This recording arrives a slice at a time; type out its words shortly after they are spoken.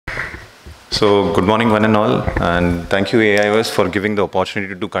So good morning one and all, and thank you AIOS for giving the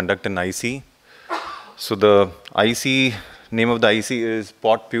opportunity to conduct an IC. So the IC, name of the IC is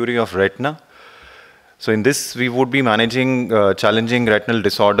Potpourri of Retina. So in this we would be managing challenging retinal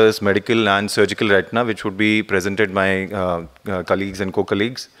disorders, medical and surgical retina, which would be presented by colleagues and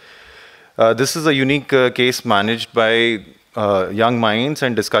co-colleagues. This is a unique case managed by young minds,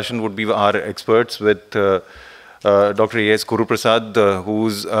 and discussion would be our experts with Dr. A.S. Kuruprasad,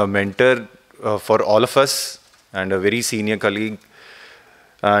 who's a mentor for all of us and a very senior colleague.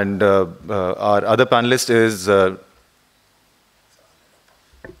 And our other panelist is... And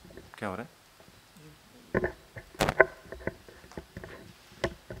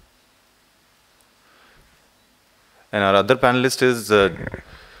our other panelist is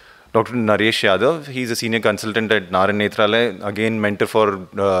Dr. Naresh Yadav. He's a senior consultant at Narayan Nethralaya, again mentor for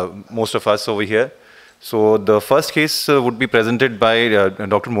most of us over here. So the first case would be presented by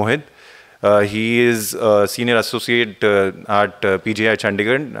Dr. Mohit. He is a senior associate at PGI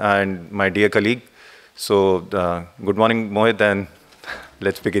Chandigarh and my dear colleague. So good morning, Mohit, and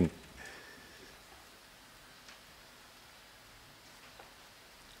let's begin.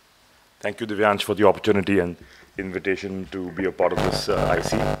 Thank you, Divyansh, for the opportunity and invitation to be a part of this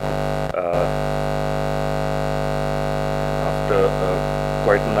IC. After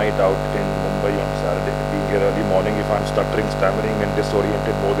quite a night out in Mumbai on Saturday, being here early morning, if I'm stuttering, stammering, and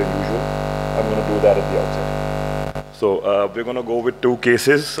disoriented more than usual, I'm going to do that at the outset. So we're going to go with two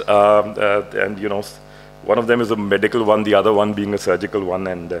cases, and one of them is a medical one, the other one being a surgical one,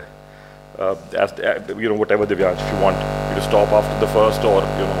 and whatever, Divyansh, if you want you to stop after the first or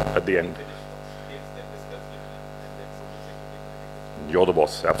at the end. You're the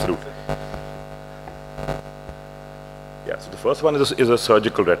boss, absolutely. Yeah, so the first one is a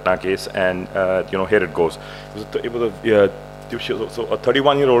surgical retina case, and here it goes. So a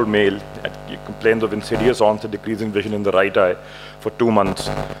 31-year-old male complains of insidious onset decreasing vision in the right eye for 2 months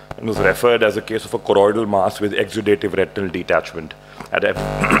and was referred as a case of a choroidal mass with exudative retinal detachment. Had a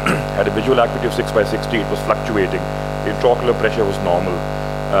visual acuity of 6/60, it was fluctuating. The intraocular pressure was normal.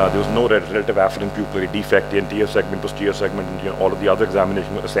 There was no relative afferent pupillary defect. The anterior segment, posterior segment, and all of the other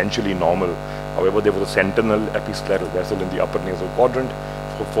examinations were essentially normal. However, there was a sentinel episcleral vessel in the upper nasal quadrant,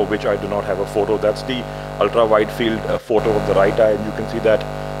 for which I do not have a photo. That's the ultra-wide field photo of the right eye, and you can see that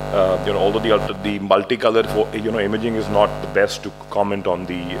although the multicolored imaging is not the best to comment on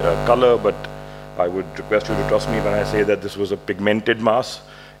the color, but I would request you to trust me when I say that this was a pigmented mass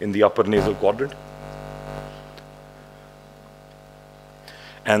in the upper nasal quadrant.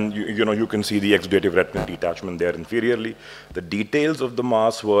 And you can see the exudative retinal detachment there inferiorly. The details of the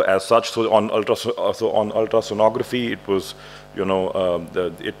mass were as such. So on ultrasonography, it was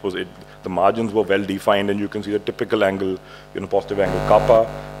the margins were well defined, and you can see the typical angle, positive angle kappa.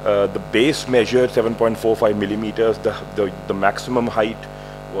 The base measured 7.45 millimeters. The maximum height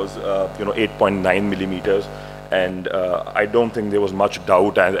was 8.9 millimeters. And I don't think there was much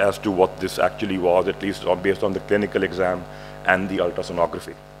doubt as to what this actually was, at least based on the clinical exam and the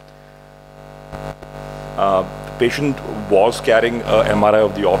ultrasonography. The patient was carrying an MRI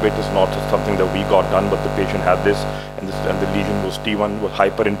of the orbit. It's not something that we got done, but the patient had this, and the lesion was T1, was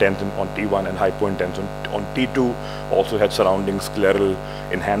hyperintense on T1 and hypointense on T2, also had surrounding scleral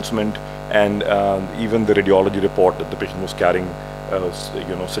enhancement, and even the radiology report that the patient was carrying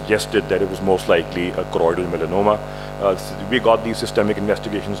suggested that it was most likely a choroidal melanoma. We got these systemic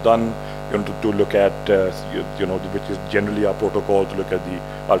investigations done, to look at, which is generally our protocol, to look at the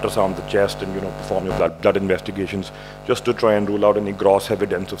ultrasound of the chest and, perform your blood investigations, just to try and rule out any gross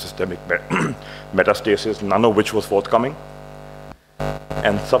evidence of systemic metastasis, none of which was forthcoming.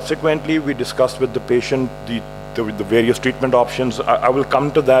 And subsequently, we discussed with the patient the various treatment options. I will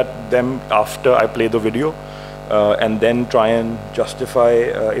come to them after I play the video. And then try and justify,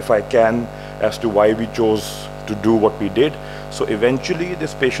 if I can, as to why we chose to do what we did. So eventually,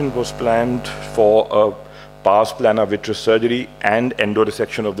 this patient was planned for a pars plana vitreous surgery and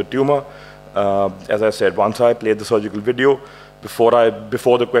endoresection of the tumor. As I said, once I play the surgical video, before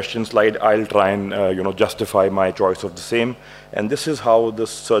the question slide, I'll try and justify my choice of the same. And this is how the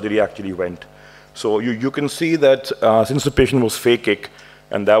surgery actually went. So you can see that since the patient was phakic,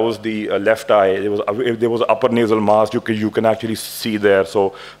 and that was the left eye, there was upper nasal mass, you can actually see there.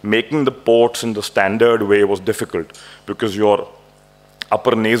 So making the ports in the standard way was difficult, because your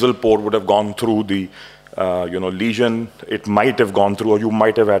upper nasal port would have gone through the lesion. It might have gone through, or you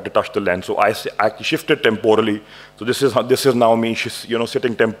might have had to touch the lens. So I shifted temporally. So this is now me,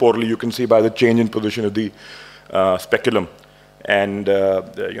 sitting temporally. You can see by the change in position of the speculum. And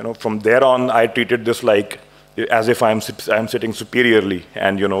from there on, I treated this like as if I'm sitting superiorly,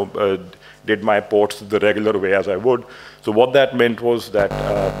 and did my ports the regular way as I would. So what that meant was that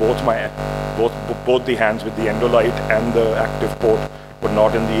both the hands with the endolite and the active port were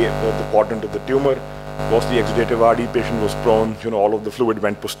not in the quadrant of the tumor. Of course, the exudative RD patient was prone, all of the fluid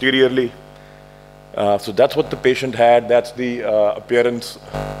went posteriorly. So that's what the patient had. That's the appearance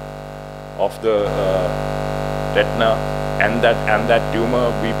of the retina and that tumor.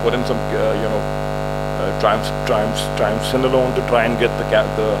 We put in some, triamcinolone to try and get the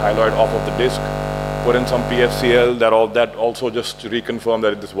hyaloid off of the disc. Put in some PFCL. That also just reconfirmed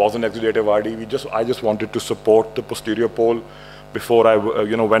that this was an exudative RD. I just wanted to support the posterior pole before I,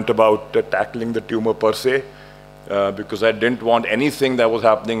 went about tackling the tumor per se, because I didn't want anything that was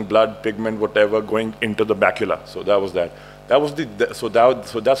happening, blood, pigment, whatever, going into the macula. So that was that. So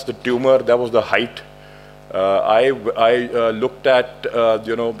that's the tumor. That was the height. I looked at,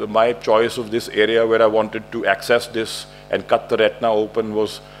 my choice of this area where I wanted to access this and cut the retina open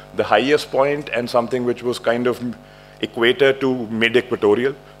was the highest point and something which was kind of equator to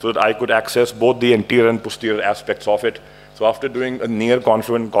mid-equatorial, so that I could access both the anterior and posterior aspects of it. So after doing a near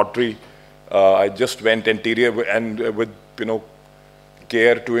confluent cautery, I just went anterior and with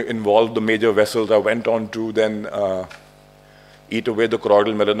care to involve the major vessels, I went on to then eat away the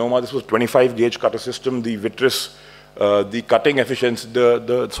choroidal melanoma. This was 25 gauge cutter system. The vitreous, the cutting efficiency,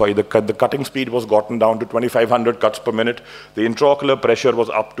 the cutting speed was gotten down to 2,500 cuts per minute. The intraocular pressure was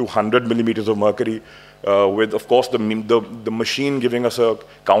up to 100 millimeters of mercury, with of course the machine giving us a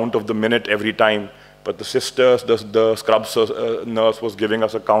count of the minute every time. But the sisters, the scrub nurse was giving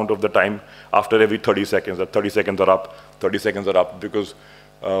us a count of the time after every 30 seconds. That 30 seconds are up, 30 seconds are up, because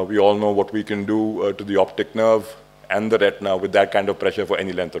we all know what we can do to the optic nerve and the retina with that kind of pressure for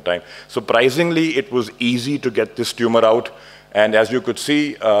any length of time. Surprisingly, it was easy to get this tumor out. And as you could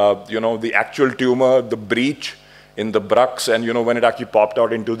see, the actual tumor, the breach in the brux, and when it actually popped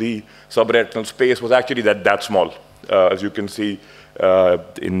out into the subretinal space was actually that small, as you can see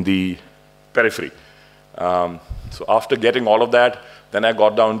in the periphery. So after getting all of that, then I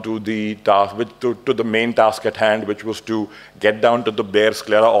got down to the task, to the main task at hand, which was to get down to the bare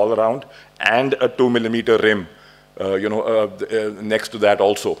sclera all around and a 2 millimeter rim, next to that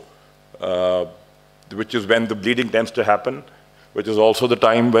also, which is when the bleeding tends to happen, which is also the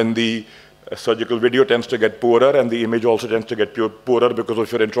time when the surgical video tends to get poorer and the image also tends to get poorer because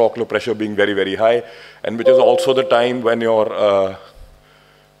of your intraocular pressure being very, very high, and which is also the time when your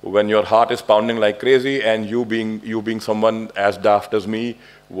heart is pounding like crazy, and you being someone as daft as me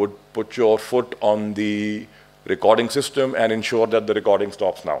would put your foot on the recording system and ensure that the recording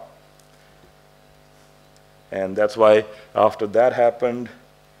stops now. And that's why after that happened,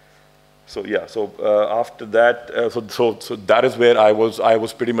 after that, so that is where I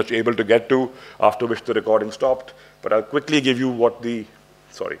was pretty much able to get to, after which the recording stopped. But I'll quickly give you what the,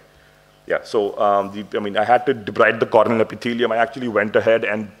 I had to debride the corneal epithelium. I actually went ahead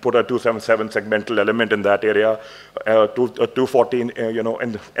and put a 277 segmental element in that area, 214,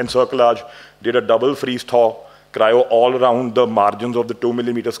 encirclage, did a double freeze thaw, cryo all around the margins of the 2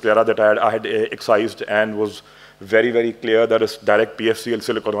 millimeter sclera that I had excised, and was very, very clear that a direct PFCL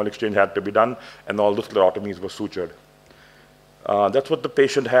silicon oil exchange had to be done, and all the sclerotomies were sutured. That's what the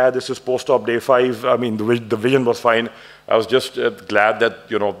patient had. This is post-op day 5. I mean, the vision was fine. I was just glad that,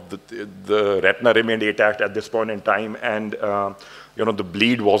 the retina remained intact at this point in time, and, the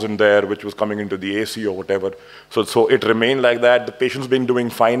bleed wasn't there, which was coming into the AC or whatever. So it remained like that. The patient's been doing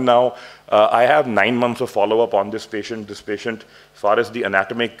fine now. I have 9 months of follow-up on this patient. This patient, as far as the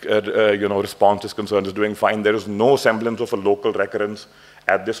anatomic, response is concerned, is doing fine. There is no semblance of a local recurrence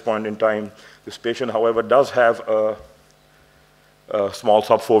at this point in time. This patient, however, does have a small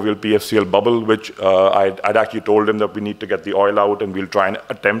subfoveal PFCL bubble, which I'd actually told him that we need to get the oil out, and we'll try and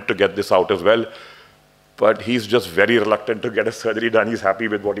attempt to get this out as well. But he's just very reluctant to get a surgery done. He's happy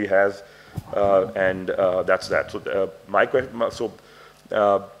with what he has, and that's that. So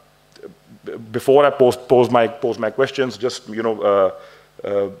before I pose my questions, just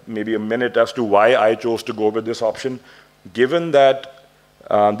maybe a minute as to why I chose to go with this option. Given that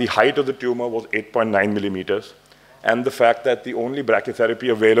the height of the tumor was 8.9 millimeters, and the fact that the only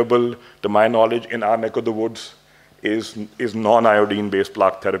brachytherapy available, to my knowledge, in our neck of the woods is non-iodine-based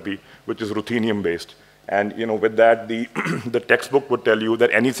plaque therapy, which is ruthenium-based. And with that, the textbook would tell you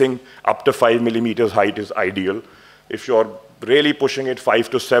that anything up to 5 millimeters height is ideal. If you're really pushing it 5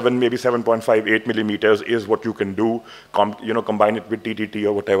 to 7, maybe 7.5, 8 millimeters is what you can do, combine it with TTT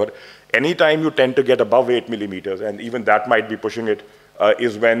or whatever. Anytime you tend to get above 8 millimeters, and even that might be pushing it,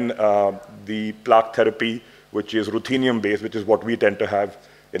 is when the plaque therapy, which is ruthenium-based, which is what we tend to have,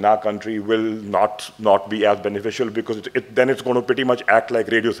 in our country will not be as beneficial, because then it's going to pretty much act like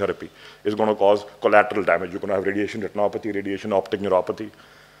radiotherapy. It's going to cause collateral damage. You're going to have radiation retinopathy, radiation optic neuropathy.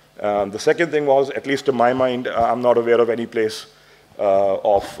 The second thing was, at least to my mind, I'm not aware of any place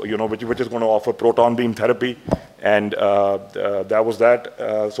which is going to offer proton beam therapy, and that was that.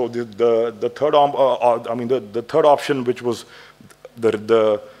 So the third option, which was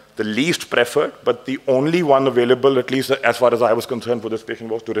the least preferred, but the only one available, at least as far as I was concerned for this patient,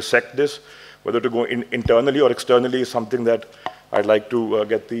 was to resect this. Whether to go internally or externally is something that I'd like to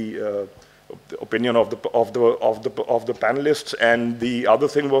get the opinion of the panelists. And the other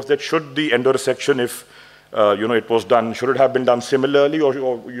thing was that, should the endoresection, if it was done, should it have been done similarly, or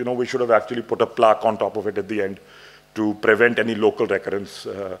we should have actually put a plaque on top of it at the end to prevent any local recurrence,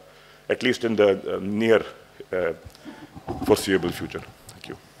 at least in the near foreseeable future. Thank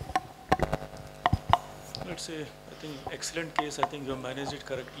you. Let's say, I think excellent case. I think you managed it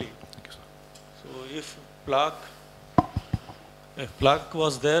correctly. Thank you, sir. So if plaque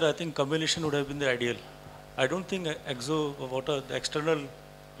was there, I think combination would have been the ideal. I don't think the external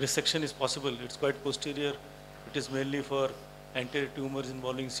resection is possible. It's quite posterior. It is mainly for anterior tumors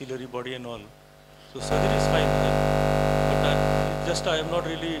involving ciliary body and all. So surgery is fine. But I have not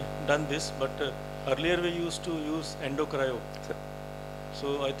really done this. But earlier we used to use endocryo.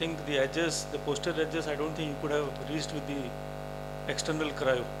 So I think the edges, the posterior edges, I don't think you could have reached with the external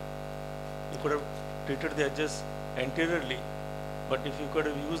cryo. You could have treated the edges anteriorly, but if you could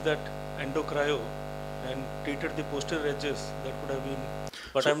have used that endocryo and treated the posterior edges, that could have been.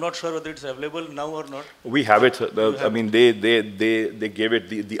 But I'm not sure whether it's available now or not. We have it. I mean, they gave it,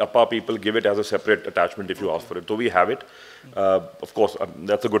 the APA people give it as a separate attachment if you ask for it. So we have it. Of course,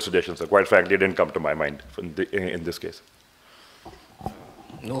 that's a good suggestion, sir. Quite frankly, it didn't come to my mind in this case.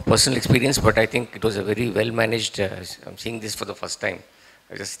 No personal experience, but I think it was a very well managed. I'm seeing this for the first time.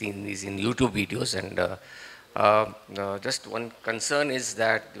 I've just seen these in YouTube videos, and just one concern is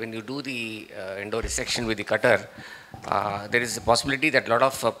that when you do the endoresection with the cutter, there is a possibility that a lot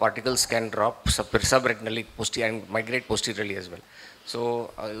of particles can drop subretinally and migrate posteriorly as well.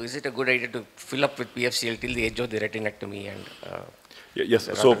 So is it a good idea to fill up with PFCL till the edge of the retinectomy? And yes,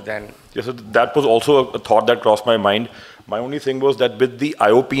 so that was also a thought that crossed my mind. My only thing was that with the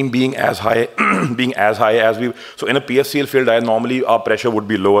IOP being as high, so in a PFCL field, normally our pressure would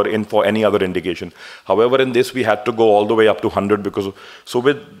be lower for any other indication. However, in this we had to go all the way up to 100 because, so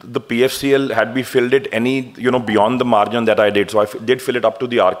with the PFCL, had we filled it beyond the margin that I did, so I did fill it up to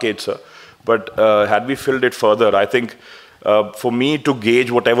the arcade, sir. But had we filled it further, I think for me to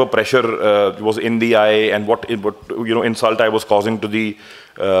gauge whatever pressure was in the eye and what insult I was causing to the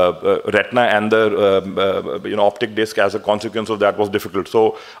retina and the optic disc as a consequence of that was difficult.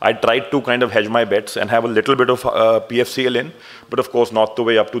 So I tried to kind of hedge my bets and have a little bit of PFCL in, but of course not the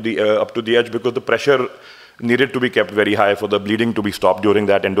way up to the edge, because the pressure needed to be kept very high for the bleeding to be stopped during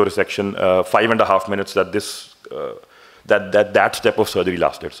that endoresection 5.5 minutes that this that step of surgery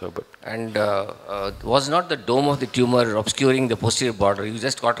lasted, sir. But. And was not the dome of the tumor obscuring the posterior border? You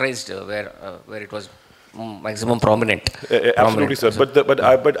just cauterized where it was maximum prominent. Absolutely, sir. But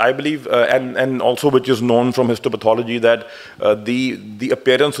I believe, and also which is known from histopathology, that the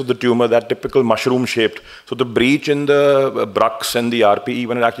appearance of the tumor, that typical mushroom shaped, so the breach in the brux and the RPE,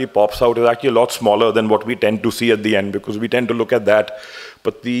 when it actually pops out, is actually a lot smaller than what we tend to see at the end, because we tend to look at that.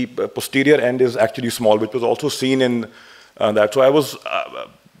 But the posterior end is actually small, which was also seen in that. So I was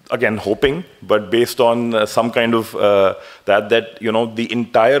again hoping, but based on some kind of the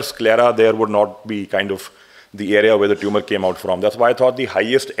entire sclera there would not be kind of the area where the tumor came out from. That's why I thought the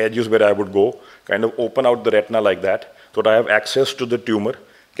highest edge is where I would go, kind of open out the retina like that, so that I have access to the tumor,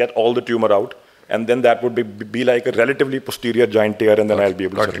 get all the tumor out, and then that would be like a relatively posterior giant tear, and then I'll be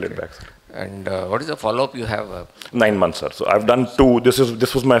able to settle it back. And what is the follow-up you have? 9 months, sir. So I've done 2.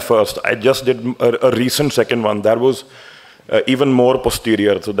 This was my first. I just did a recent second one. That was even more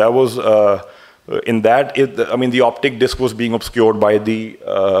posterior. So that was in that. I mean, the optic disc was being obscured by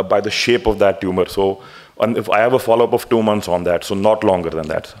the shape of that tumor. So if I have a follow-up of 2 months on that, so not longer than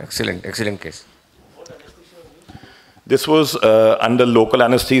that, sir. Excellent case. This was under local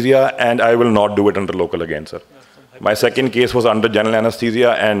anesthesia, and I will not do it under local again, sir. My second case was under general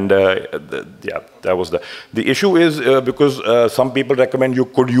anesthesia, and that was the issue is because some people recommend you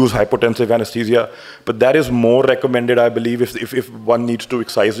could use hypotensive anesthesia, but that is more recommended, I believe, if one needs to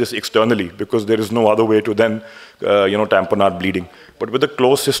excise this externally, because there is no other way to then tamponade bleeding. But with a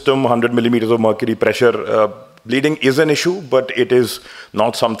closed system, 100 millimeters of mercury pressure, bleeding is an issue, but it is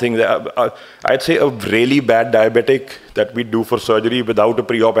not something that I'd say a really bad diabetic that we do for surgery without a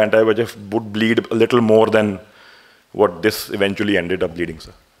pre-op anti-VEGF would bleed a little more than what this eventually ended up bleeding,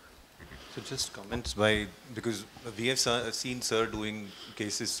 sir. So just comments by, because we have seen sir doing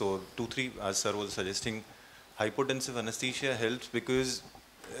cases, so 2-3, as sir was suggesting, hypotensive anesthesia helps because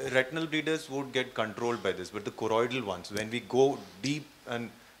retinal bleeders would get controlled by this, but the choroidal ones, when we go deep, and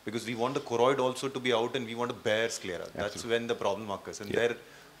because we want the choroid also to be out and we want a bare sclera, that's when the problem occurs. And there,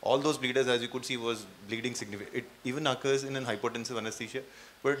 all those bleeders, as you could see, was bleeding significantly. It even occurs in an hypotensive anesthesia,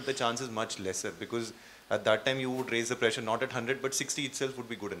 but the chance is much lesser because at that time you would raise the pressure not at 100, but 60 itself would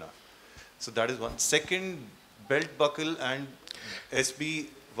be good enough. So that is one. Second, belt buckle and SB.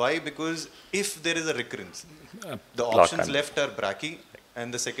 Why? Because if there is a recurrence, the options left are brachy,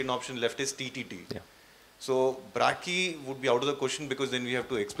 and the second option left is TTT. So brachy would be out of the question because then we have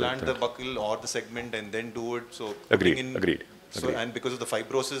to explant the buckle or the segment and then do it. So Agreed. So and because of the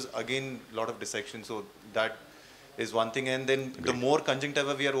fibrosis, again, a lot of dissection. So that is one thing. And then the more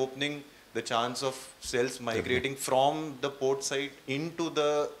conjunctiva we are opening, the chance of cells migrating from the port site into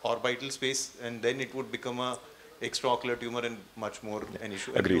the orbital space, and then it would become a extraocular tumor and much more an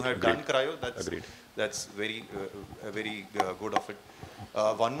issue. And you have done cryo, that's very good of it.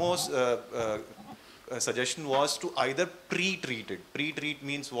 One more suggestion was to either pre-treat it. Pre-treat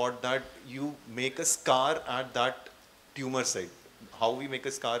means what? That you make a scar at that tumor site. How we make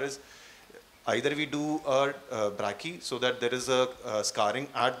a scar is either we do a brachy so that there is a scarring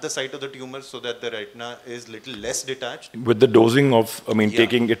at the site of the tumor so that the retina is little less detached. With the dosing of,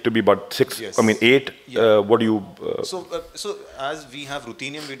 taking it to be about 6, 8, what do you... So as we have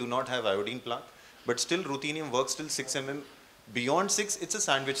ruthenium, we do not have iodine plaque, but still ruthenium works till 6 mm. Beyond 6, it's a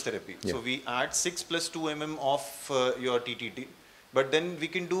sandwich therapy. So we add 6 plus 2 mm of your TTT. But then we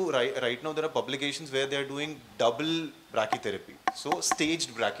can do, right now there are publications where they are doing double brachytherapy. So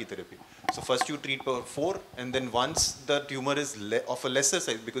staged brachytherapy. So first you treat for 4, and then once the tumor is of a lesser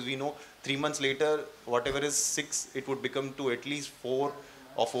size, because we know 3 months later, whatever is 6, it would become to at least 4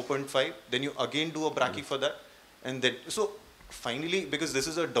 or 4.5. Then you again do a brachy for that. And then, so finally, because this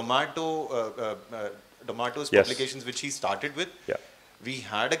is a Domato's publications which he started with, we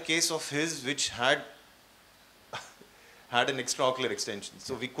had a case of his which had an extraocular extension.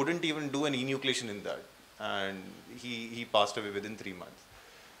 So we couldn't even do an enucleation in that. And he passed away within 3 months.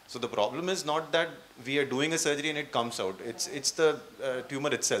 So the problem is not that we are doing a surgery and it comes out. It's the tumor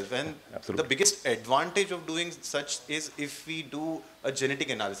itself. And the biggest advantage of doing such is if we do a genetic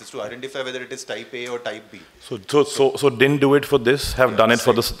analysis to identify whether it is type A or type B. So didn't do it for this. Have done it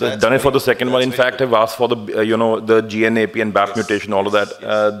for the second one. In fact, have asked for the the GNAP and BAP mutation, all of that.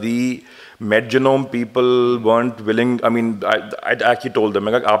 The MedGenome people weren't willing. I mean, I actually told them,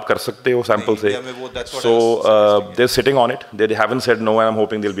 "Aap kar sakte ho sample se." So they're sitting on it. They haven't said no, and I'm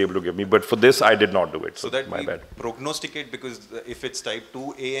hoping they'll be able to give me. But for this, I did not do it. So that my bad. Prognosticate, because if it's type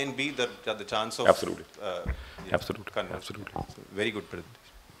 2 A and B, the chance of absolutely. Very good presentation.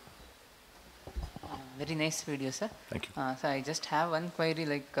 Very nice video, sir. Thank you. So I just have one query,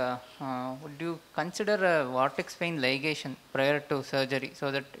 like would you consider a vortex vein ligation prior to surgery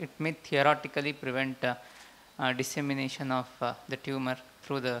so that it may theoretically prevent dissemination of the tumor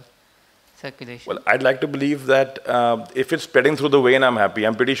through the circulation? Well, I'd like to believe that if it's spreading through the vein, I'm happy.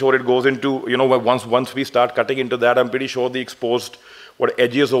 I'm pretty sure it goes into, once we start cutting into that, I'm pretty sure the exposed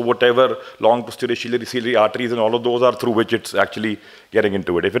edges or whatever long posterior ciliary arteries and all of those are through which it's actually getting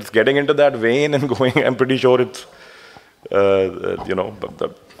into it. If it's getting into that vein and going, I'm pretty sure it's,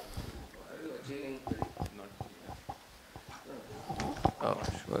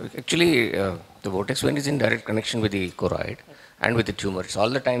 Actually, the vortex vein is in direct connection with the choroid and with the tumor. It's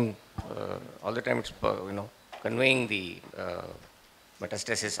all the time it's conveying the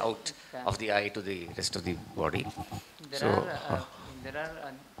metastasis out of the eye to the rest of the body.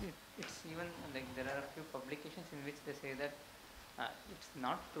 It's even like there are a few publications in which they say that it's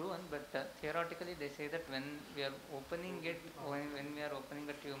not proven, but theoretically they say that when we are opening it, when we are opening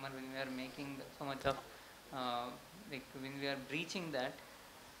a tumor, when we are making so much of when we are breaching that,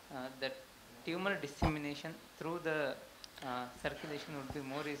 that tumor dissemination through the circulation would be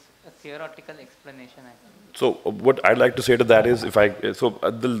more is a theoretical explanation, I think. So what I'd like to say to that is,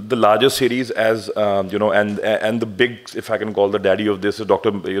 the largest series, as and the big, if I can call the daddy of this, is Dr.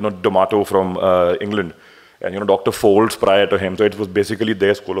 Domato from England, and Dr. Folds prior to him. So it was basically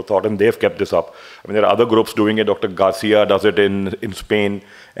their school of thought, and they've kept this up. I mean, there are other groups doing it. Dr. Garcia does it in Spain,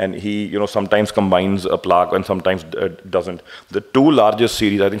 and he sometimes combines a plaque and sometimes doesn't. The two largest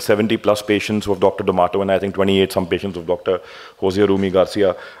series, I think 70 plus patients of Dr. Domato, and I think 28 some patients of Dr. Jose Rumi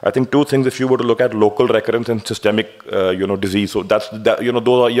Garcia. I think two things, if you were to look at local recurrence and systemic disease, so those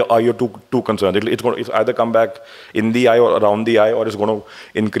are your two concerns. It's either come back in the eye or around the eye, or it's going to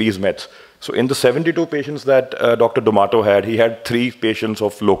increase mets. So in the 72 patients that Dr. D'Amato had, he had 3 patients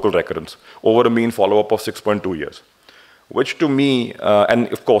of local recurrence over a mean follow-up of 6.2 years. Which to me,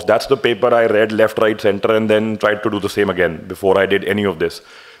 and of course that's the paper I read left, right, center, and then tried to do the same again before I did any of this,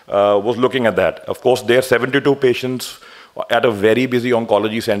 was looking at that. Of course, their 72 patients at a very busy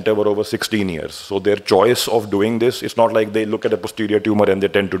oncology center were over 16 years. So their choice of doing this, it's not like they look at a posterior tumor and they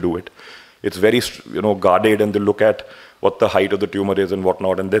tend to do it. It's very, guarded, and they look at what the height of the tumor is and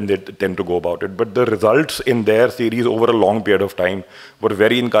whatnot, and then they tend to go about it. But the results in their series over a long period of time were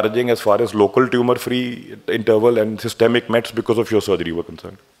very encouraging as far as local tumor-free interval and systemic mets because of your surgery were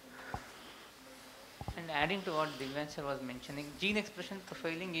concerned. And adding to what Divyansh was mentioning, gene expression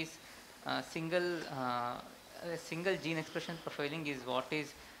profiling is single gene expression profiling is what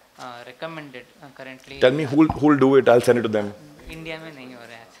is recommended currently. Tell me who'll do it, I'll send it to them. India में नहीं हो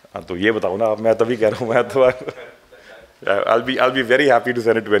रहा है. हाँ तो ये बताओ ना आप, मैं तभी कह रहा हूँ, मैं तो I'll be very happy to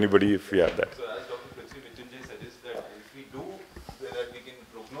send it to anybody if we have that. So as Dr. Prithvi suggests that if we do, that we can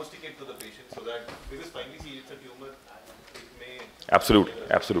prognosticate to the patient so that, because finally see it's a tumor, it may...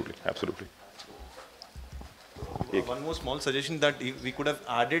 Absolutely. One more small suggestion, that if we could have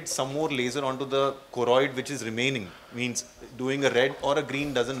added some more laser onto the choroid which is remaining, means doing a red or a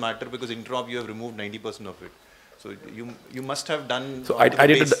green doesn't matter because intra-op you have removed 90% of it. So you must have done. So I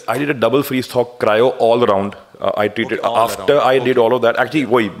did a double freeze thaw cryo all around. I treated after I did all of that. Actually,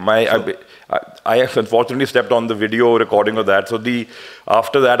 I unfortunately stepped on the video recording of that. So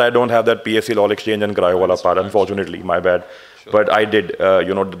after that I don't have that PSC all exchange and cryo wala part. Unfortunately, my bad. Sure. But I did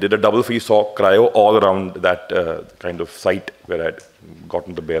did a double freeze thaw cryo all around that kind of site where I had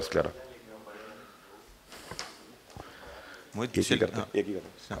gotten the bare sclera.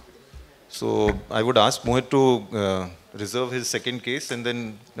 So I would ask Mohit to reserve his second case, and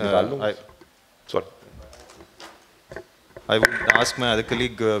then I would ask my other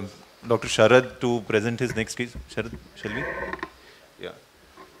colleague, Dr. Sharad, to present his next case. Sharad, shall we? Yeah.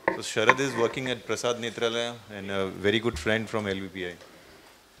 So Sharad is working at Prasad Netralaya and a very good friend from LVPI.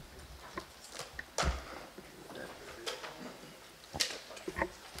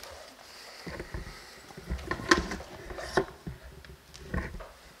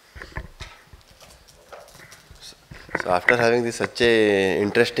 So after having this such a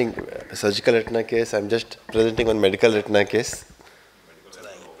interesting surgical retina case, I'm just presenting one medical retina case.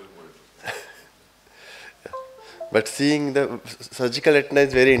 But seeing the surgical retina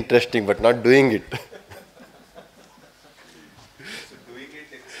is very interesting, but not doing it.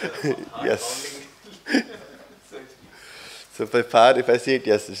 Yes. So by far, if I see it,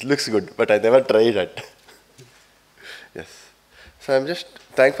 yes, it looks good, but I never tried it. Yes. So I'm just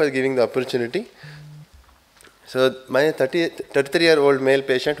thankful for giving the opportunity. So my 33-year-old male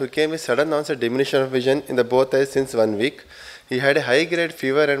patient who came with sudden onset diminution of vision in the both eyes since 1 week. He had a high-grade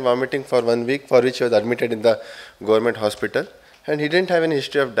fever and vomiting for 1 week, for which he was admitted in the government hospital. And he didn't have any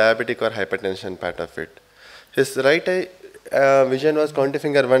history of diabetic or hypertension part of it. His right eye vision was 20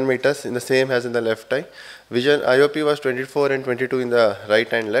 finger 1 meters, in the same as in the left eye. Vision IOP was 24 and 22 in the right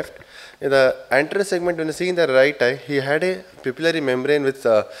and left. In the anterior segment, when you see in the right eye, he had a pupillary membrane with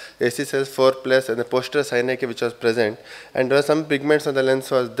AC cells 4+ and the posterior synapse which was present, and there were some pigments on the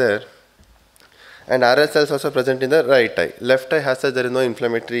lens was there, and RL cells also present in the right eye. Left eye has such, there is no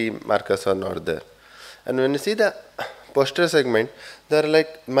inflammatory markers are not there. And when you see the posterior segment, there are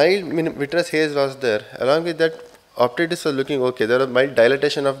like mild vitreous haze was there. Along with that, optitis was looking okay. There was mild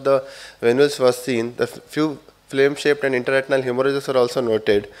dilatation of the venules was seen. The few flame-shaped and intraretinal hemorrhages are also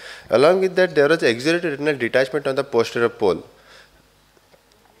noted. Along with that, there was exudative retinal detachment on the posterior pole.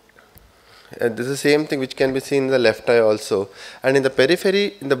 And this is the same thing which can be seen in the left eye also. And in the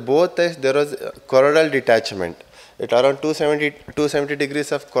periphery, in the both eyes, there was choroidal detachment. At around 270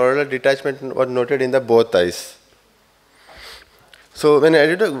 degrees of choroidal detachment was noted in the both eyes. So when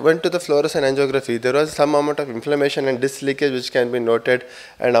I went to the fluorescent angiography, there was some amount of inflammation and disc leakage which can be noted,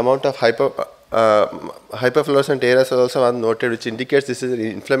 and amount of hyperfluorescent areas also noted, which indicates this is an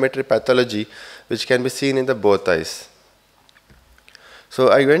inflammatory pathology which can be seen in the both eyes. So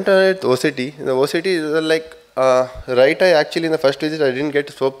I went on it OCT. The OCT is like right eye. Actually, in the first visit, I didn't get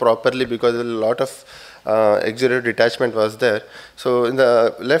so properly because a lot of exudative detachment was there. So in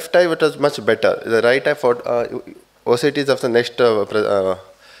the left eye, it was much better. The right eye for OCTs of the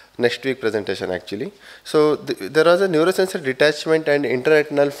next week presentation actually. So there was a neurosensory detachment and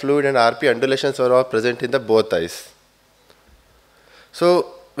intraretinal fluid and RP undulations were all present in the both eyes. So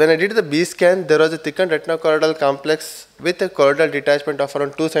when I did the B scan, there was a thickened retinochoroidal complex with a choroidal detachment of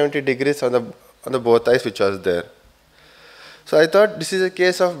around 270 degrees on the both eyes which was there. So I thought this is a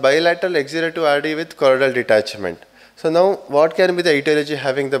case of bilateral exudative RD with choroidal detachment. So now, what can be the etiology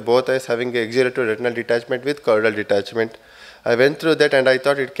having the both eyes having exudative retinal detachment with choroidal detachment? I went through that and I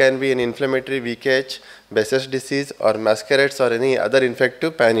thought it can be an inflammatory VKH, Behçet's disease, or mascarates, or any other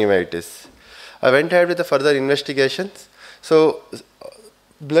infective panuveitis. I went ahead with the further investigations. So,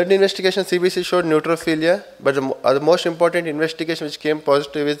 blood investigation CBC showed neutrophilia, but the most important investigation which came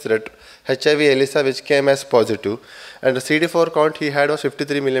positive is HIV ELISA, which came as positive. And the CD4 count he had was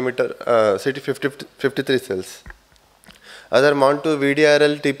 53 millimeter, 53 cells. Other MON2,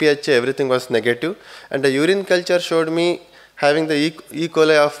 VDRL, TPHA, everything was negative. And the urine culture showed me having the E.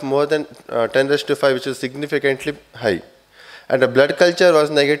 coli of more than 10⁵, which is significantly high. And the blood culture was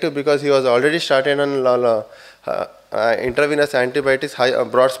negative because he was already started on intravenous antibiotics,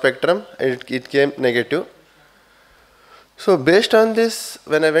 broad spectrum, and it came negative. So based on this,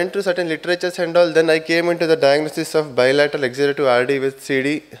 when I went to certain literatures and all, then I came into the diagnosis of bilateral exudative RD with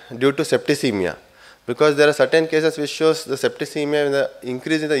CD due to septicemia. Because there are certain cases which shows the septicemia, when the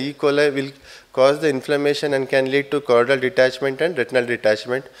increase in the E. coli will cause the inflammation and can lead to choroidal detachment and retinal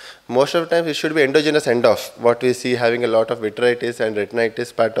detachment. Most of the time it should be endogenous end off, what we see having a lot of vitritis and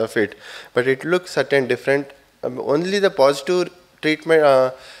retinitis part of it. But it looks certain different. Only the positive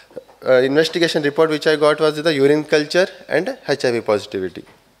treatment investigation report which I got was the urine culture and HIV positivity.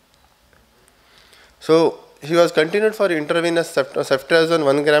 So he was continued for intravenous ceftriaxone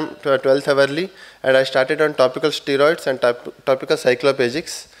 1 gram 12th hourly, and I started on topical steroids and topical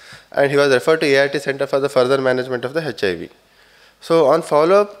cycloplegics, and he was referred to AIT Center for the further management of the HIV. So on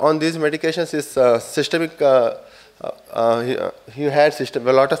follow-up on these medications, his systemic, he had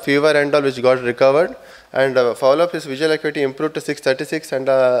a lot of fever and all which got recovered, and follow-up his visual acuity improved to 636 and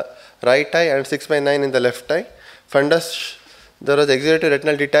right eye and 6/9 in the left eye. Fundus, there was exudative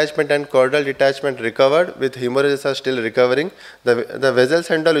retinal detachment and choroidal detachment recovered, with hemorrhages are still recovering. The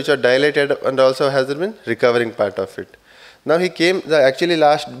vessels and all which are dilated and also has been recovering part of it. Now he came, actually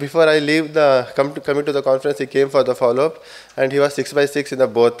before I leave coming to the conference, he came for the follow-up, and he was 6/6 in the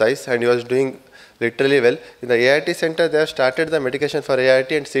both eyes, and he was doing literally well. In the AIT center, they have started the medication for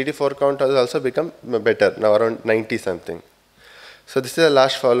AIT, and CD4 count has also become better, now around 90 something. So this is the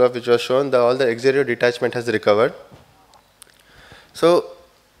last follow-up which was shown, all the exudative detachment has recovered. So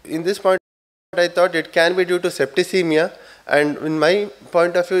in this point, I thought it can be due to septicemia, and in my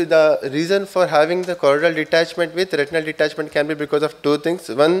point of view, the reason for having the choroidal detachment with retinal detachment can be because of two things.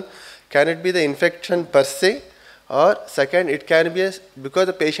 One, can it be the infection per se, or second, it can be because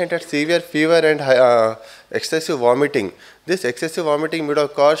the patient had severe fever and excessive vomiting. This excessive vomiting would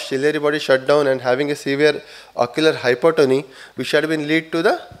have caused ciliary body shutdown and having a severe ocular hypotony, which had been lead to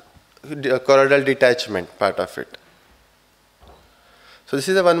the choroidal detachment part of it. So this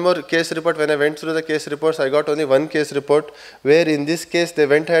is one more case report. When I went through the case reports, I got only one case report, where in this case they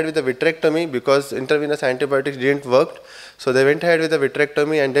went ahead with the vitrectomy because intravenous antibiotics didn't work. So they went ahead with the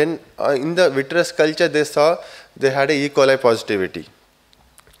vitrectomy, and then in the vitreous culture they saw they had a E. coli positivity.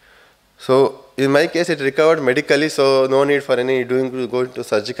 So in my case it recovered medically, so no need for any going to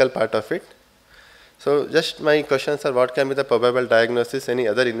surgical part of it. So just my questions are, what can be the probable diagnosis, any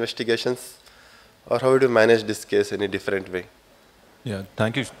other investigations, or how would you manage this case in a different way? Yeah,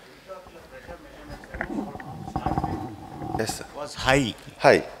 thank you. Yes, sir. Was high.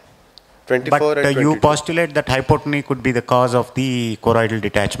 High. 24 but and 22. You postulate that hypotony could be the cause of the choroidal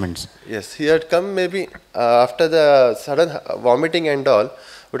detachments. Yes, he had come maybe after the sudden vomiting and all,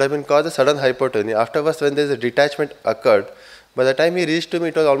 would have been caused a sudden hypotony. Afterwards, when there is a detachment occurred, by the time he reached to me,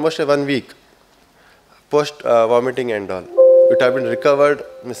 it was almost 1 week post vomiting and all. It would have been recovered.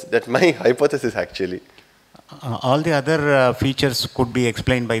 That's my hypothesis actually. All the other features could be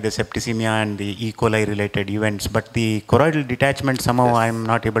explained by the septicemia and the E. coli related events, but the choroidal detachment somehow yes. I am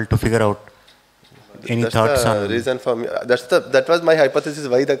not able to figure out. Any that's thoughts the on? Reason for me. That was my hypothesis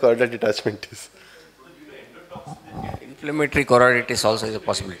why the choroidal detachment is. Inflammatory choroiditis also is a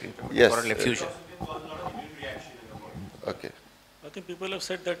possibility. Yes. Choroidal effusion. Okay. I think people have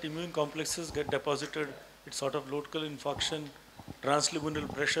said that immune complexes get deposited. It's sort of local infarction. Transluminal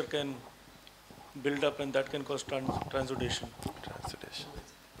pressure can build up, and that can cause transudation. Transudation.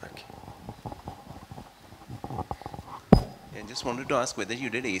 Okay. I just wanted to ask whether you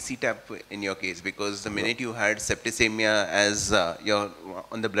did AC tap in your case, because the minute you had septicemia as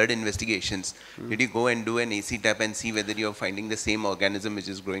on the blood investigations, did you go and do an AC tap and see whether you're finding the same organism which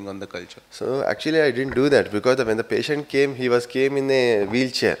is growing on the culture? So actually I didn't do that, because when the patient came, he came in a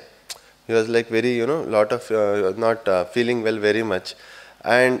wheelchair. He was like very, lot of not feeling well very much.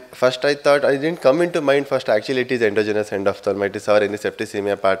 And first I thought, I didn't come into mind first, actually it is endogenous endophthalmitis or any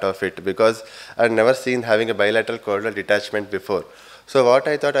septicemia part of it, because I had never seen having a bilateral choroidal detachment before. So what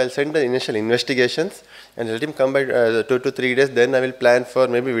I thought, I'll send the initial investigations and let him come by 2 to 3 days, then I will plan for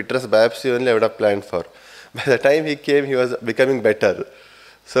maybe vitreous biopsy only I would have planned for. By the time he came, he was becoming better.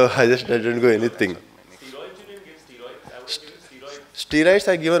 So I didn't go anything. Steroids, you didn't give steroids? I was giving steroids. Steroids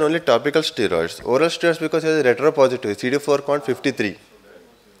I given only topical steroids. Oral steroids because he was retropositive, CD4 count 53.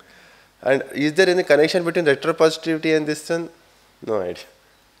 And is there any connection between retropositivity and this one? No idea.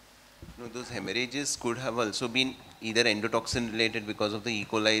 No, those hemorrhages could have also been either endotoxin related because of the E.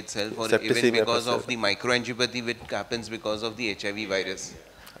 coli itself, or even Septicemia because of plus, the microangiopathy which happens because of the HIV virus.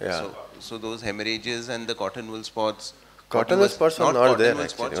 Yeah. So those hemorrhages and the cotton wool spots. Cotton wool spots are not there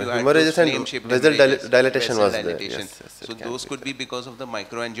actually. Hemorrhages and vessel dilatation was there. Yes, so those could be because of the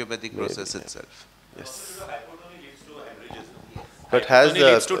microangiopathic process itself. Yes. Hypotony leads to hemorrhages. But has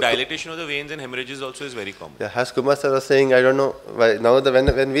leads to dilatation of the veins, and hemorrhages also is very common. Yeah, as Kumar sir was saying, I don't know why now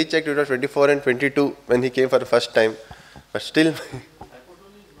when we checked it was 24 and 22 when he came for the first time, but still. Very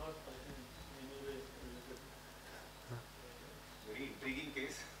intriguing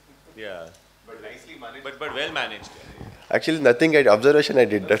case. Yeah. But nicely managed. But well managed. Actually, nothing. Observation I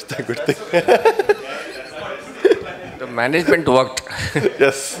did. That's the good thing. The management worked.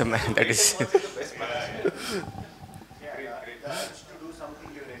 Yes. That is.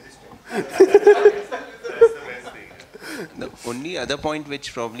 The only other point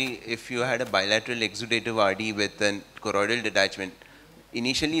which probably, if you had a bilateral exudative RD with a choroidal detachment,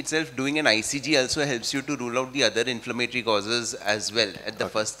 initially itself doing an ICG also helps you to rule out the other inflammatory causes as well at the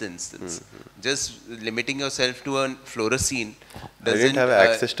first instance. Just limiting yourself to a fluorescein doesn't... I didn't have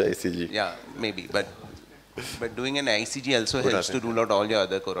access to ICG. Yeah, maybe, but doing an ICG also helps to rule out all your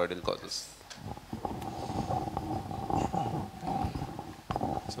other choroidal causes.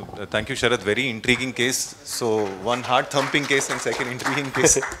 So thank you, Sharad. Very intriguing case. So one heart thumping case and second intriguing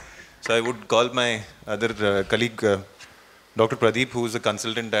case. So I would call my other colleague, Dr. Pradeep, who is a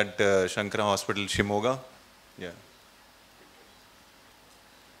consultant at Shankara Hospital, Shimoga. Yeah.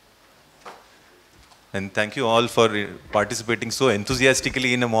 And thank you all for participating so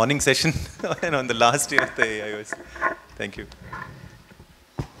enthusiastically in a morning session and on the last day of the AIOS. Thank you.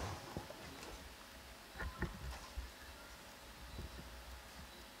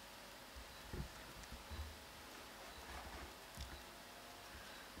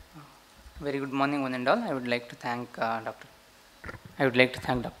 Very good morning, one and all. I would like to thank Dr.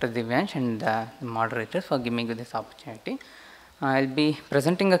 Divyansh and the moderators for giving me this opportunity. I'll be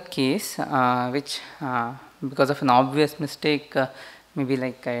presenting a case which, because of an obvious mistake, maybe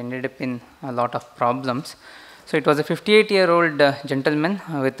like I ended up in a lot of problems. So it was a 58-year-old gentleman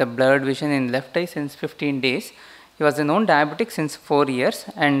with a blurred vision in left eye since 15 days. He was a known diabetic since 4 years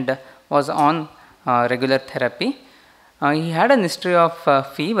and was on regular therapy. He had a history of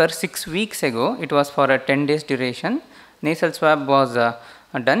fever 6 weeks ago. It was for a 10 days duration. Nasal swab was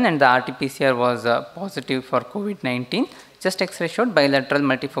done and the RT-PCR was positive for COVID-19. Chest X-ray showed bilateral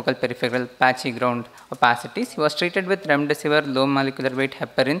multifocal peripheral patchy ground opacities. He was treated with remdesivir, low molecular weight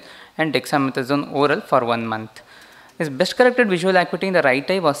heparin and dexamethasone oral for 1 month. His best corrected visual acuity in the right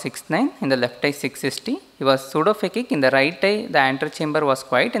eye was 6.9, in the left eye 660. He was pseudophakic. In the right eye the antechamber was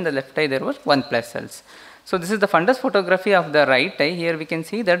quiet, in the left eye there were 1+ cells. So this is the fundus photography of the right eye. Here we can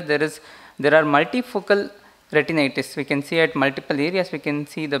see that there are multifocal retinitis. We can see at multiple areas, we can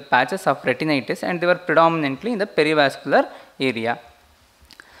see the patches of retinitis, and they were predominantly in the perivascular area.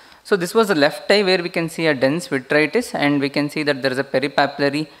 So this was the left eye where we can see a dense vitritis, and we can see that there is a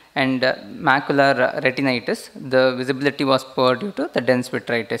peripapillary and macular retinitis. The visibility was poor due to the dense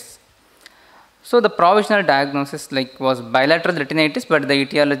vitritis. So the provisional diagnosis was bilateral retinitis, but the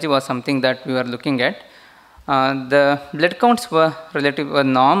etiology was something that we were looking at. The blood counts were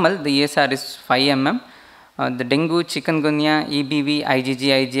normal. The ESR is 5 mm. The dengue, chikungunya, EBV, IgG,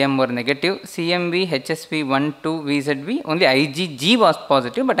 IgM were negative. CMV, HSV, 1, 2, VZV, only IgG was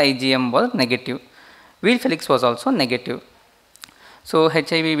positive, but IgM was negative. Wheel Felix was also negative. So HIV,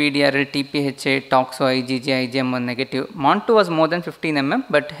 VDRL, TPHA, Toxo, IgG, IgM were negative. MON2 was more than 15 mm,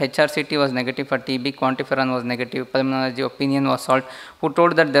 but HRCT was negative for TB, quantiferon was negative, pulmonology opinion was sought, who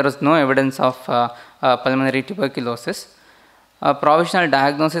told that there was no evidence of pulmonary tuberculosis. Provisional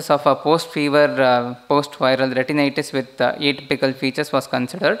diagnosis of a post-fever, post-viral retinitis with atypical features was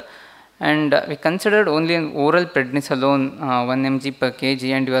considered, and we considered only an oral prednisolone 1 mg per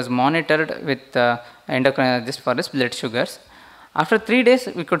kg, and he was monitored with endocrinologist for his blood sugars. After 3 days,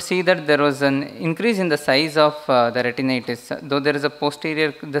 we could see that there was an increase in the size of the retinitis, though there is a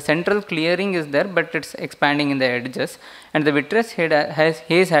posterior, the central clearing is there, but it's expanding in the edges, and the vitreous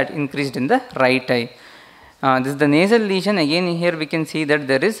haze had increased in the right eye. This is the nasal lesion. Again, here we can see that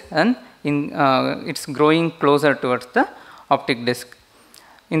there is it's growing closer towards the optic disc.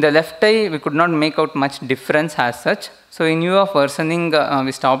 In the left eye, we could not make out much difference as such. So in view of worsening,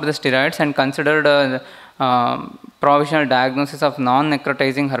 we stopped the steroids and considered provisional diagnosis of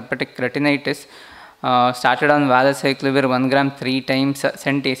non-necrotizing herpetic retinitis. Started on valacyclovir 1 gram 3 times,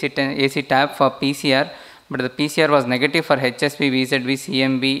 sent AC tab for PCR, but the PCR was negative for HSV, VZV,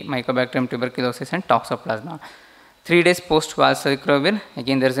 CMV, Mycobacterium tuberculosis and toxoplasma. 3 days post valacyclovir,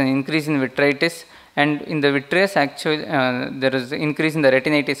 again there is an increase in vitritis, and in the vitreous actually there is increase in the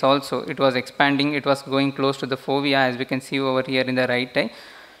retinitis also. It was expanding, it was going close to the fovea, as we can see over here in the right eye.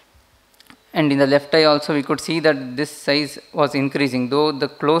 And in the left eye also we could see that this size was increasing, though the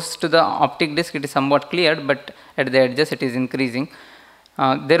close to the optic disc it is somewhat cleared, but at the edges it is increasing.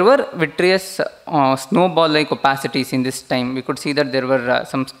 There were vitreous snowball-like opacities in this time. We could see that there were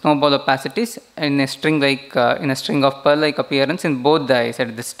some snowball opacities in a string of pearl-like appearance in both the eyes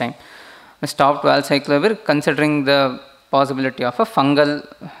at this time. We stopped valacyclovir considering the possibility of a fungal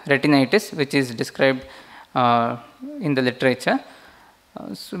retinitis, which is described in the literature.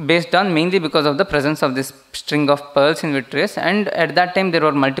 So based on mainly because of the presence of this string of pearls in vitreous, and at that time there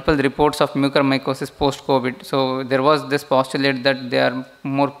were multiple reports of mucormycosis post-COVID. So there was this postulate that they are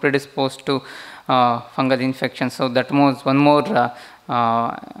more predisposed to fungal infections. So that was one more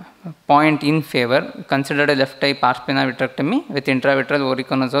point in favor. Considered a left eye pars plana vitrectomy with intravitreal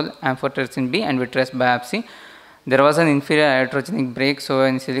voriconazole, amphotericin B and vitreous biopsy. There was an inferior iatrogenic break, so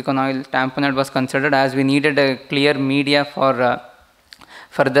a silicone oil tamponade was considered, as we needed a clear media for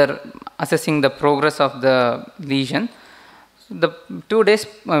further assessing the progress of the lesion. So the 2 days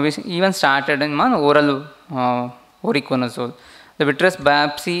we even started in oral voriconazole. The vitreous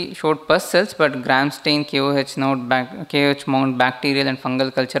biopsy showed pus cells, but gram stain, KOH mount, bacterial and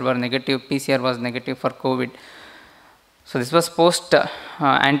fungal culture were negative. PCR was negative for COVID. So this was post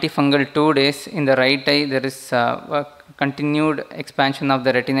antifungal 2 days. In the right eye there is a continued expansion of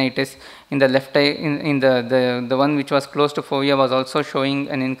the retinitis. In the left eye, in the one which was close to fovea was also showing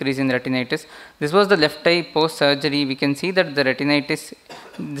an increase in retinitis. This was the left eye post surgery. We can see that the retinitis,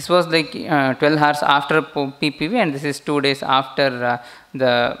 this was like 12 hours after PPV, and this is 2 days after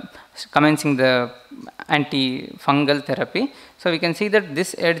commencing the antifungal therapy. So we can see that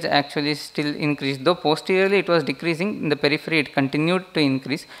this edge actually still increased, though posteriorly it was decreasing. In the periphery it continued to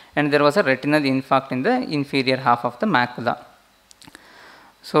increase, and there was a retinal infarct in the inferior half of the macula.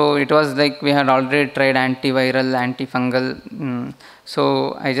 So it was like we had already tried antiviral, antifungal.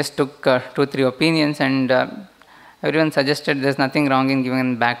 So I just took 2-3 opinions, and everyone suggested there's nothing wrong in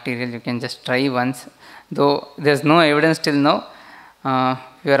giving bacterial, you can just try once. Though there's no evidence till now.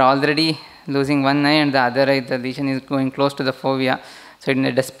 We are already losing one eye, and the other eye the lesion is going close to the fovea. So in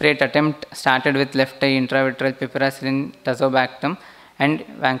a desperate attempt, started with left eye intravitreal piperacillin tazobactam and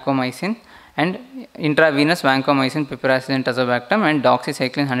vancomycin, and intravenous vancomycin, piperacillin tazobactam and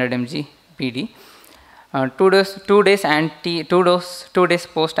doxycycline 100 mg PD. 2 days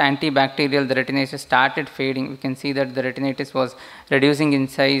post antibacterial, the retinitis started fading. We can see that the retinitis was reducing in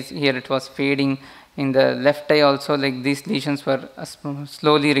size. Here it was fading. In the left eye also, like these lesions were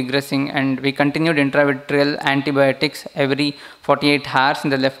slowly regressing, and we continued intravitreal antibiotics every 48 hours in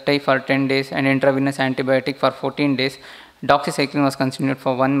the left eye for 10 days and intravenous antibiotic for 14 days. Doxycycline was continued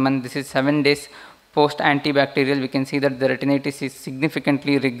for 1 month. This is 7 days post antibacterial. We can see that the retinitis is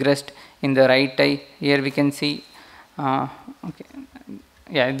significantly regressed in the right eye. Here we can see,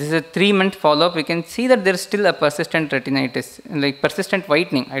 this is a 3-month follow-up. We can see that there is still a persistent retinitis, like persistent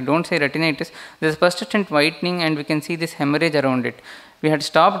whitening. I don't say retinitis. There is persistent whitening, and we can see this hemorrhage around it. We had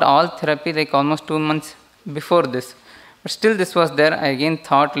stopped all therapy like almost 2 months before this, but still this was there. I again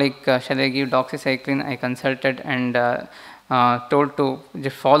thought like, shall I give doxycycline? I consulted and told to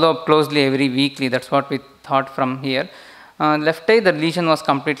just follow up closely every weekly. That's what we thought from here. Left eye, the lesion was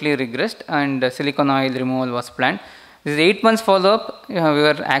completely regressed, and silicone oil removal was planned. This is 8 months follow-up. We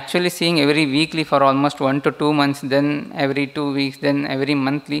were actually seeing every weekly for almost 1 to 2 months, then every 2 weeks, then every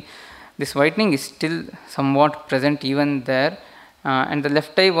monthly. This whitening is still somewhat present even there, and the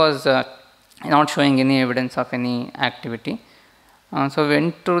left eye was not showing any evidence of any activity. So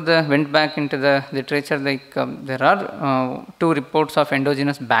went back into the literature. Like there are 2 reports of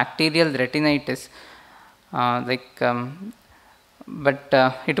endogenous bacterial retinitis, but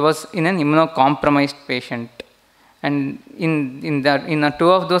it was in an immunocompromised patient. And in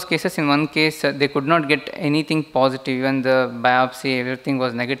 2 of those cases, in one case they could not get anything positive, even the biopsy, everything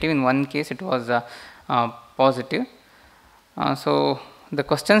was negative. In one case it was positive. So the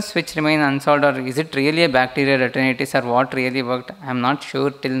questions which remain unsolved are, is it really a bacterial retinitis, or what really worked? I am not sure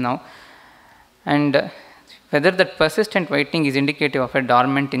till now. And whether that persistent whitening is indicative of a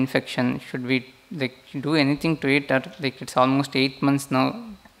dormant infection, should we do anything to it, or it's almost 8 months now,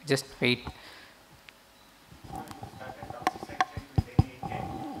 just wait.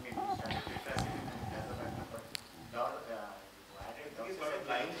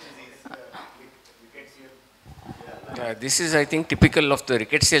 This is, I think, typical of the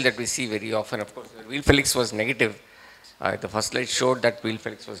rickettsial that we see very often. Of course, wheel Felix was negative. The first slide showed that wheel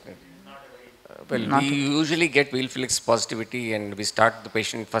Felix was negative. Well, we usually get wheel Felix positivity, and we start the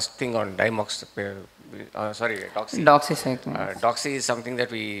patient first thing on doxy. Doxy is something that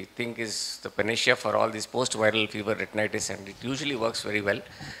we think is the panacea for all these post-viral fever retinitis, and it usually works very well.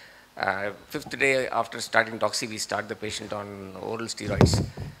 Fifth day after starting doxy, we start the patient on oral steroids,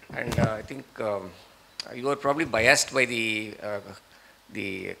 and I think you are probably biased by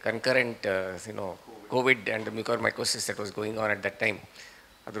the concurrent, COVID and the mucormycosis that was going on at that time.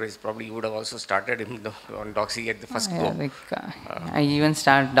 Otherwise, probably you would have also started him on doxy at the first go. I even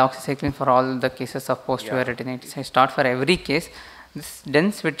start doxycycline for all the cases of post-fever retinitis. I start for every case. This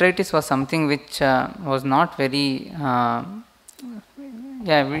dense vitritis was something which was not very.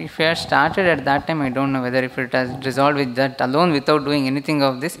 If I had started at that time, I don't know whether if it has resolved with that alone without doing anything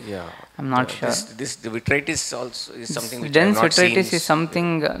of this. I'm not sure. The vitritis also is something which dense I have not vitritis seen. is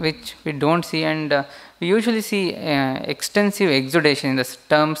something which we don't see, and we usually see extensive exudation in the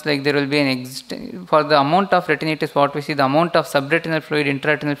terms like there will be for the amount of retinitis what we see, the amount of subretinal fluid,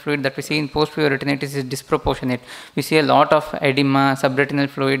 intraretinal fluid that we see in post-fever retinitis is disproportionate. We see a lot of edema, subretinal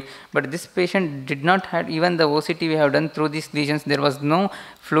fluid, but this patient did not have, even the OCT we have done through these lesions, there was no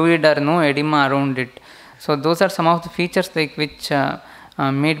fluid or no edema around it. So those are some of the features like which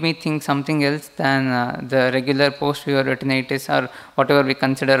made me think something else than the regular post-fever retinitis or whatever we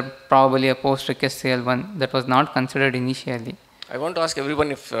consider probably a post-rickettsial one that was not considered initially. I want to ask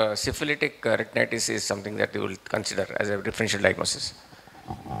everyone if syphilitic retinitis is something that you will consider as a differential diagnosis.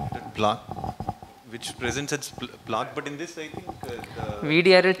 Plaque, which presents as plaque, but in this I think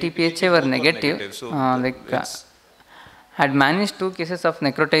VDRL, TPHA were negative. So had managed 2 cases of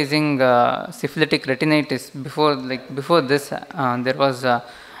necrotizing syphilitic retinitis before this. There was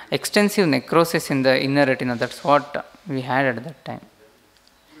extensive necrosis in the inner retina. That's what we had at that time.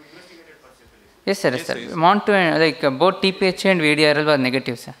 Yes, sir. Yes, sir. Both TPHA and VDRL were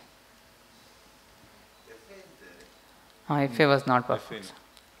negative, sir. FA was not perfect.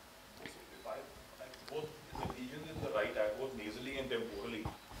 Both the lesions in the right eye, both nasally and temporally,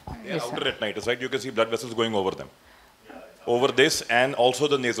 they are outer retinitis, right? You can see blood vessels going over them. Over this and also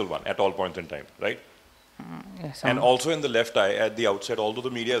the nasal one at all points in time, right? Yes, and also in the left eye at the outset, although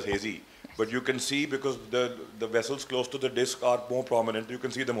the media is hazy, but you can see because the vessels close to the disc are more prominent, you can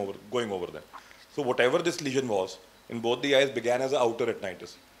see them going over them. So whatever this lesion was, in both the eyes began as an outer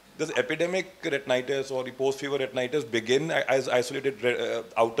retinitis. Does epidemic retinitis or the post-fever retinitis begin as isolated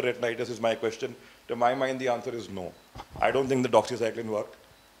outer retinitis is my question. To my mind, the answer is no. I don't think the doxycycline worked.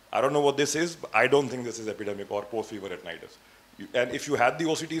 I don't know what this is, but I don't think this is epidemic or post-fever retinitis. And if you had the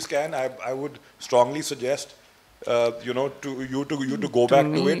OCT scan, I would strongly suggest, to you to go back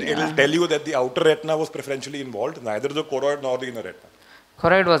to it. It will tell you that the outer retina was preferentially involved, neither the choroid nor the inner retina.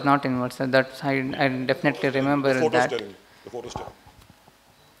 Choroid was not involved, sir. That's I definitely remember that. The photos tell.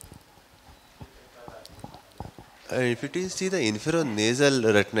 If you see the inferonasal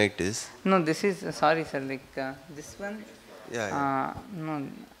retinitis. No, this is sorry, sir. This one.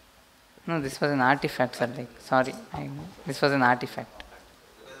 No, this was an artifact, sir. This was an artifact.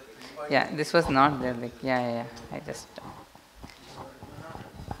 Yeah, this was not there. I just.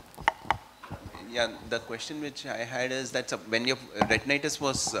 Yeah, the question which I had is that when your retinitis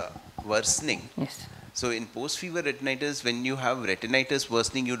was worsening. Yes. So in post-fever retinitis, when you have retinitis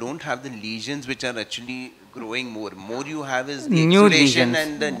worsening, you don't have the lesions which are actually growing more. More you have is the exudation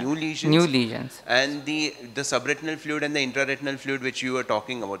and the new lesions. New lesions. And the subretinal fluid and the intraretinal fluid which you were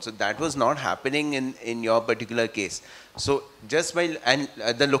talking about. So that was not happening in your particular case. So just by, and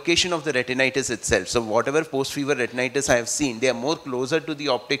the location of the retinitis itself. So whatever post-fever retinitis I have seen, they are more closer to the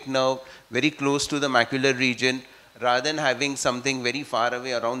optic nerve, very close to the macular region, rather than having something very far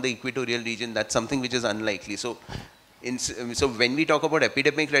away around the equatorial region. That's something which is unlikely. So when we talk about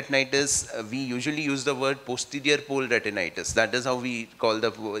epidemic retinitis, we usually use the word posterior pole retinitis. That is how we call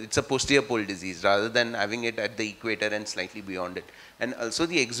it's a posterior pole disease rather than having it at the equator and slightly beyond it. And also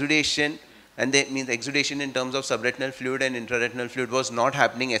the exudation, and that means exudation in terms of subretinal fluid and intraretinal fluid was not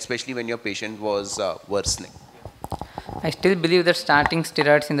happening, especially when your patient was worsening. I still believe that starting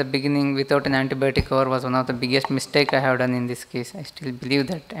steroids in the beginning without an antibiotic cover was one of the biggest mistake I have done in this case. I still believe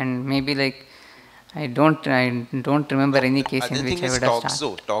that, and maybe I don't remember any case in Other which thing I is would have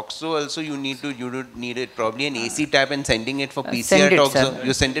started. Toxo also you would need it probably an AC tap and sending it for PCR Send it, Toxo. sir.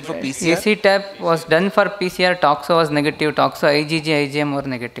 You send it for PCR? AC tap was done for PCR, Toxo was negative, Toxo, IgG, IgM were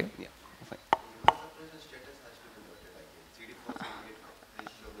negative. Yeah, fine.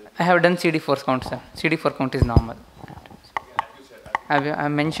 I have done CD4 count, sir. CD4 count is normal. I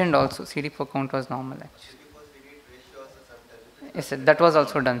mentioned also CD4 count was normal actually. Yes, sir, that was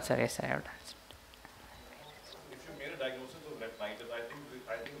also done, sir. Yes, I have done. If you made a diagnosis of retinitis, I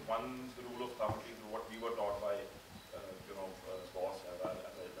think one rule of thumb is what we were taught by, boss, as I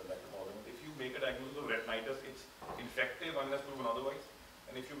like to call him. If you make a diagnosis of retinitis, it's infective unless proven otherwise.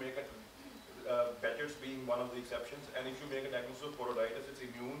 And if you make a Beckett's being one of the exceptions, and if you make a diagnosis of choroiditis, it's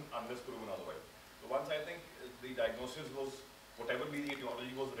immune unless proven otherwise. So once I think the diagnosis was, whatever be the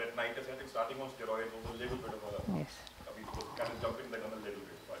etiology, was retinitis, I think starting on steroids was a little bit of a, Yes. we kind of jumping like on a little bit.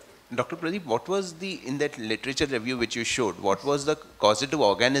 Dr. Pradeep, what was in that literature review which you showed, what was the causative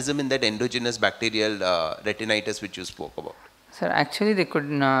organism in that endogenous bacterial retinitis which you spoke about? Sir, actually they could,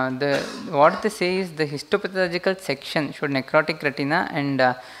 what they say is the histopathological section showed necrotic retina, and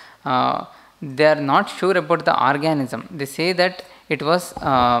they are not sure about the organism. They say that it was,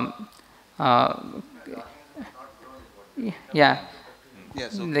 yeah. Yeah,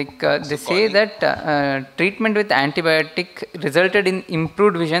 so they say that treatment with antibiotic resulted in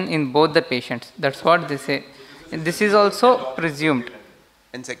improved vision in both the patients. That's what they say. This is also presumed.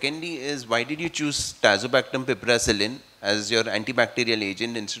 And secondly is, why did you choose Tazobactam piperacillin as your antibacterial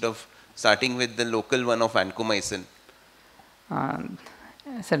agent instead of starting with the local one of vancomycin?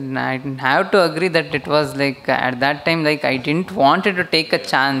 Sir, I have to agree that it was like at that time, like I didn't wanted to take a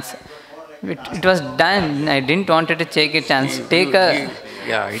chance. It was done. I didn't wanted to take a chance.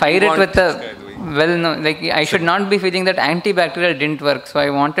 Fire it with a well-known. Like I should not be feeling that antibacterial didn't work. So I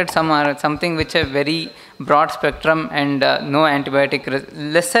wanted something which a very broad spectrum and no antibiotic,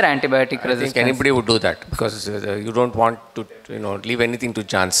 lesser antibiotic resistance. I think anybody would do that because you don't want to, leave anything to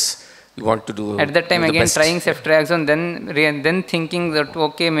chance. You want to do at that time again best. Trying ceftriaxone, then thinking that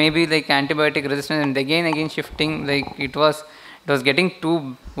okay, maybe like antibiotic resistance, and again shifting, like it was getting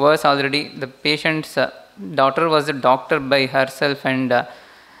too worse already. The patient's daughter was a doctor by herself, and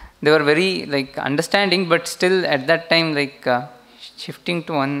they were very like understanding, but still at that time like shifting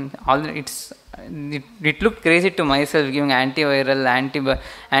to one, it looked crazy to myself, giving antiviral,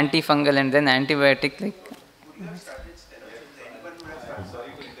 antifungal, and then antibiotic. Like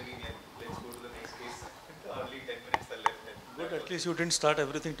Good, at least you didn't start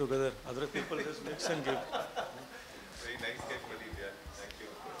everything together. Other people just mix and give. Very nice case, Pradeep. Yeah, thank you.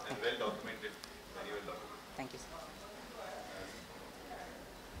 And well documented. Very well documented. thank you,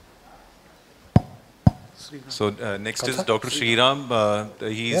 sir. So next is Dr. Sriram.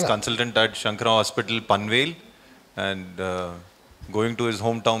 He is consultant at Shankara Hospital, Panvel, and going to his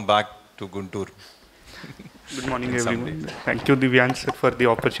hometown back to Guntur. Good morning, everyone. Thank you, Divyansh, sir, for the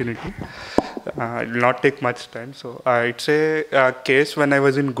opportunity. It will not take much time. So it's a case when I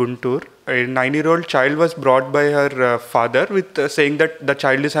was in Guntur. A 9-year-old child was brought by her father with saying that the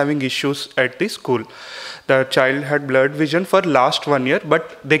child is having issues at the school. The child had blurred vision for last 1 year,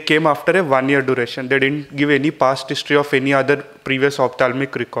 but they came after a 1-year duration. They didn't give any past history of any other previous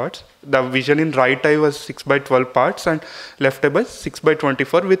ophthalmic records. The vision in right eye was 6/12 parts and left eye was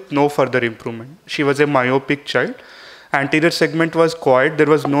 6/24 with no further improvement. She was a myopic child. Anterior segment was quiet.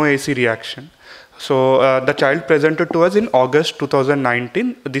 There was no AC reaction. So the child presented to us in August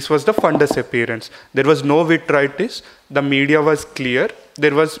 2019. This was the fundus appearance. There was no vitritis. The media was clear.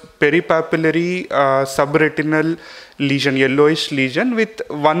 There was peripapillary subretinal lesion, yellowish lesion with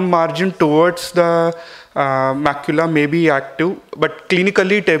one margin towards the macula may be active, but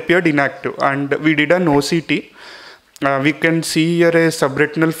clinically it appeared inactive. And we did an OCT. We can see here a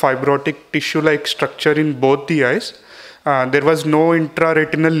subretinal fibrotic tissue-like structure in both the eyes. There was no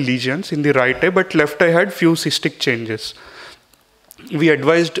intraretinal lesions in the right eye, but left eye had few cystic changes. We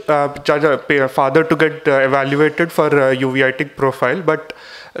advised father to get evaluated for uveitic profile, but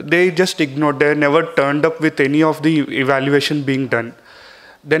they just ignored. They never turned up with any of the evaluation being done.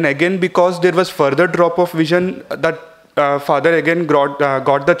 Then again, because there was further drop of vision, that father again got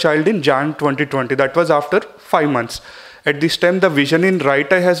the child in Jan 2020. That was after 5 months. At this time, the vision in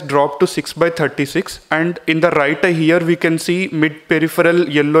right eye has dropped to 6/36, and in the right eye here we can see mid-peripheral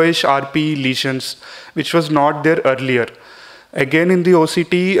yellowish RPE lesions, which was not there earlier. Again, in the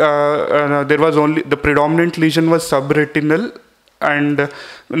OCT, there was only the predominant lesion was subretinal and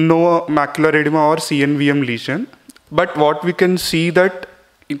no macular edema or CNVM lesion. But what we can see that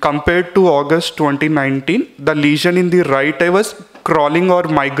compared to August 2019, the lesion in the right eye was crawling or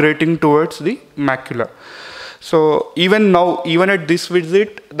migrating towards the macula. So even now, even at this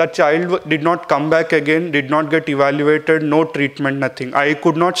visit, the child did not come back again, did not get evaluated, no treatment, nothing. I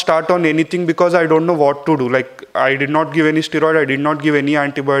could not start on anything because I don't know what to do. Like, I did not give any steroid, I did not give any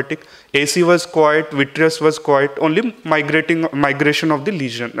antibiotic. AC was quiet, vitreous was quiet, only migration of the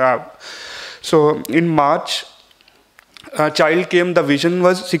lesion. So in March, a child came, the vision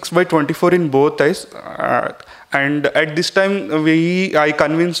was 6/24 in both eyes. And at this time, I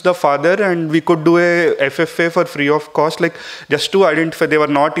convinced the father and we could do a FFA for free of cost, like just to identify. They were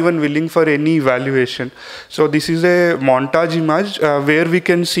not even willing for any evaluation. So this is a montage image where we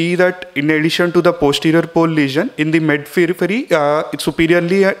can see that in addition to the posterior pole lesion, in the mid-periphery,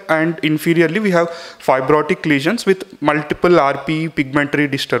 superiorly and inferiorly, we have fibrotic lesions with multiple RPE pigmentary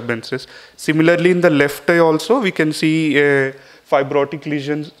disturbances. Similarly, in the left eye also, we can see fibrotic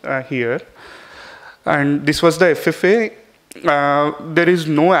lesions here. And this was the FFA. There is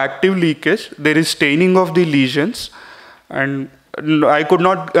no active leakage. There is staining of the lesions. And I could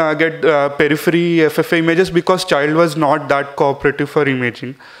not get periphery FFA images because child was not that cooperative for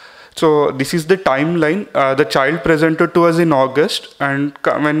imaging. So this is the timeline. The child presented to us in August. And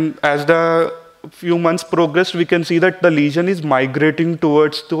as the few months progressed, we can see that the lesion is migrating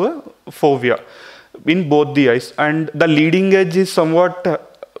towards to a fovea in both the eyes. And the leading edge is somewhat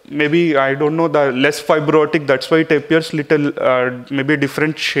maybe, I don't know, the less fibrotic, that's why it appears little, maybe a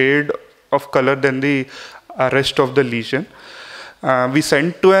different shade of color than the rest of the lesion. We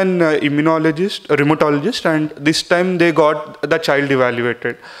sent to an rheumatologist, and this time they got the child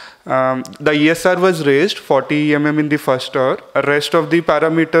evaluated. The ESR was raised 40 mm in the first hour. Rest of the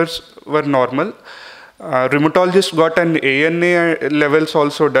parameters were normal. Rheumatologist got an ANA levels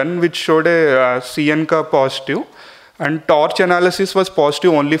also done, which showed a CNCA positive. And torch analysis was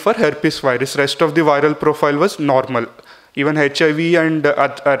positive only for herpes virus. Rest of the viral profile was normal. Even HIV and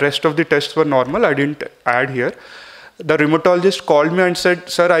rest of the tests were normal. I didn't add here. The rheumatologist called me and said,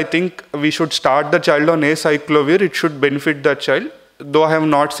 "Sir, I think we should start the child on acyclovir. It should benefit the child." Though I have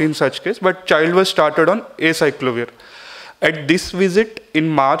not seen such case, but child was started on acyclovir. At this visit in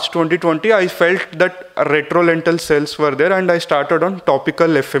March 2020, I felt that retrolental cells were there, and I started on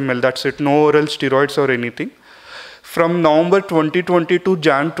topical FML. That's it, no oral steroids or anything. From November 2020 to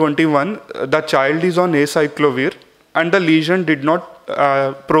Jan 21, the child is on acyclovir and the lesion did not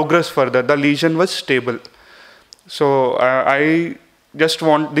progress further. The lesion was stable. So I just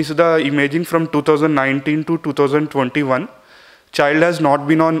want, this is the imaging from 2019 to 2021. Child has not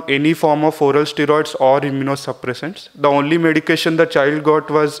been on any form of oral steroids or immunosuppressants. The only medication the child got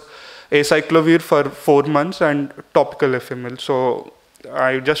was acyclovir for 4 months and topical FML. So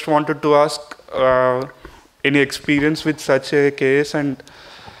I just wanted to ask, any experience with such a case, and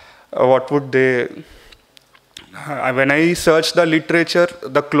what would they... when I searched the literature,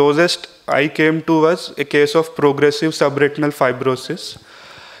 the closest I came to was a case of progressive subretinal fibrosis.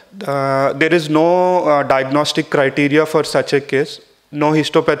 There is no diagnostic criteria for such a case, no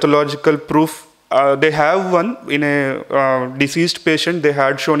histopathological proof. They have one in a deceased patient. They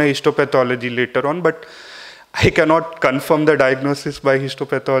had shown a histopathology later on, but I cannot confirm the diagnosis by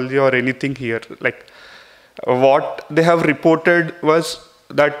histopathology or anything here. Like, what they have reported was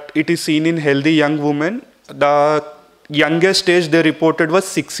that it is seen in healthy young women. The youngest age they reported was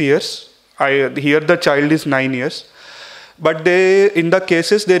 6 years. Here the child is 9 years. But in the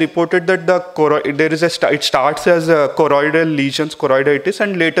cases, they reported that it starts as choroidal lesions, choroiditis,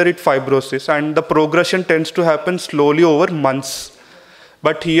 and later it fibrosis. And the progression tends to happen slowly over months.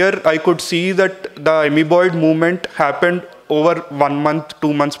 But here I could see that the amoeboid movement happened over 1 month,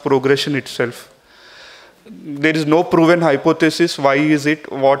 2 months progression itself. There is no proven hypothesis why is it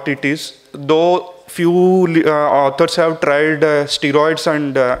what it is, though few authors have tried steroids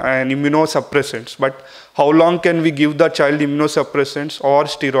and immunosuppressants, but how long can we give the child immunosuppressants or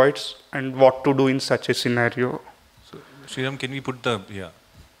steroids, and what to do in such a scenario? So, Sriram, can we put the,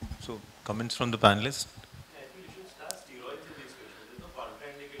 so comments from the panelists?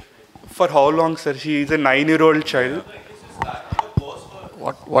 For how long, sir? She is a 9-year-old child.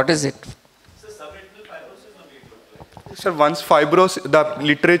 What is it? Sir, once fibrosis, the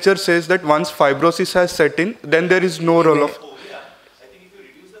literature says that once fibrosis has set in, then there is no role of...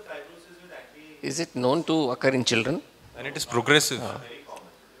 Is it known to occur in children? And it is progressive.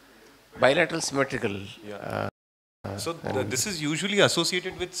 Bilateral symmetrical. So this is usually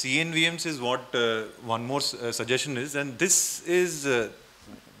associated with CNVMs is what one more suggestion is, and this is...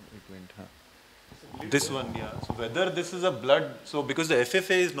 this one, so whether this is a blood, so because the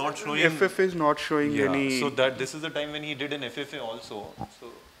FFA is not showing... FFA is not showing any... So that this is the time when he did an FFA also. So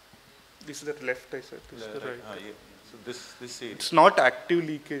this is the left eye, sir. This is the right. So this age. It's not active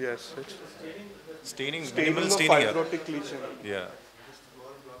leakage as such. Staining, Staining minimal of staining. fibrotic lesion. Yeah.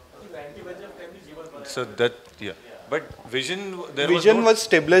 So that, yeah. But vision, Vision was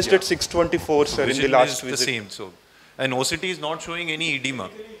stabilized at 624, sir, in the last visit. visit. The same. So, and OCT is not showing any edema.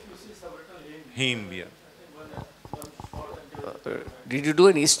 Heme, yeah. Did you do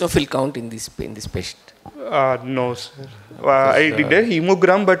an eosinophil count in this patient? No, sir. I did a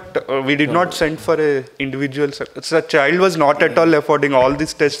hemogram, but we did not send for a individual. So the child was not at all affording. All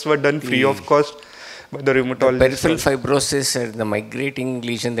these tests were done free of cost by the rheumatologist. The peripheral fibrosis and the migrating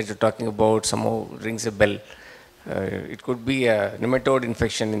lesion that you're talking about somehow rings a bell. It could be a nematode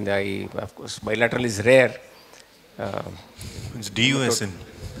infection in the eye. Of course, bilateral is rare. It's DUSN.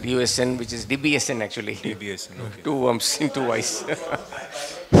 DUSN, which is DBSN actually. DBSN, okay. 2 worms in 2 eyes.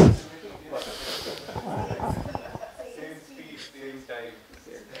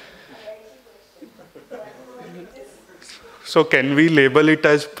 So can we label it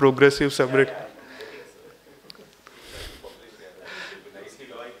as progressive subretinal?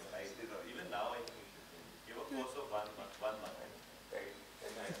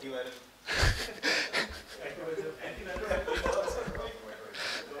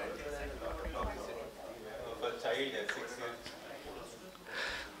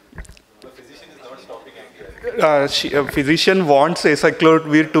 Physician wants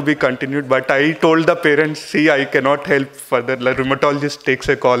acyclovir to be continued, but I told the parents, see, I cannot help further. The rheumatologist takes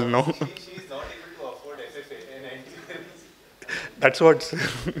a call now. She is not able to afford FFA and antivirals. That's what.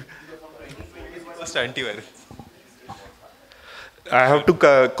 First antivirals. I have to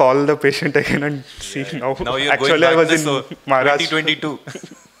call the patient again and see now. Now you're Actually, going back I was this, in so Maharashtra. 2022.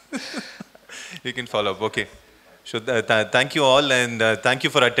 You can follow up. Okay. So thank you all, and thank you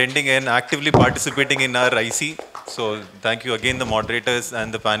for attending and actively participating in our IC. So thank you again, the moderators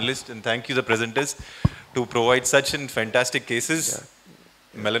and the panelists, and thank you, the presenters, to provide such fantastic cases.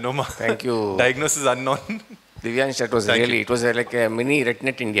 Yeah. Melanoma. Thank you. Diagnosis unknown. Divyansh, that was it was like a mini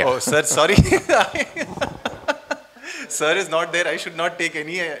RetinaDr India. Oh, sir, sorry. Sir is not there. I should not take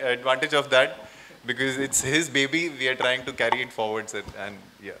any advantage of that because it's his baby. We are trying to carry it forward, sir. And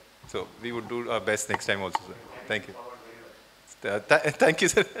yeah, so we would do our best next time also, sir. Thank you. Thank you,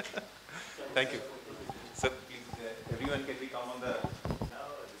 sir. Thank you. Sir, please, everyone, can we come on the...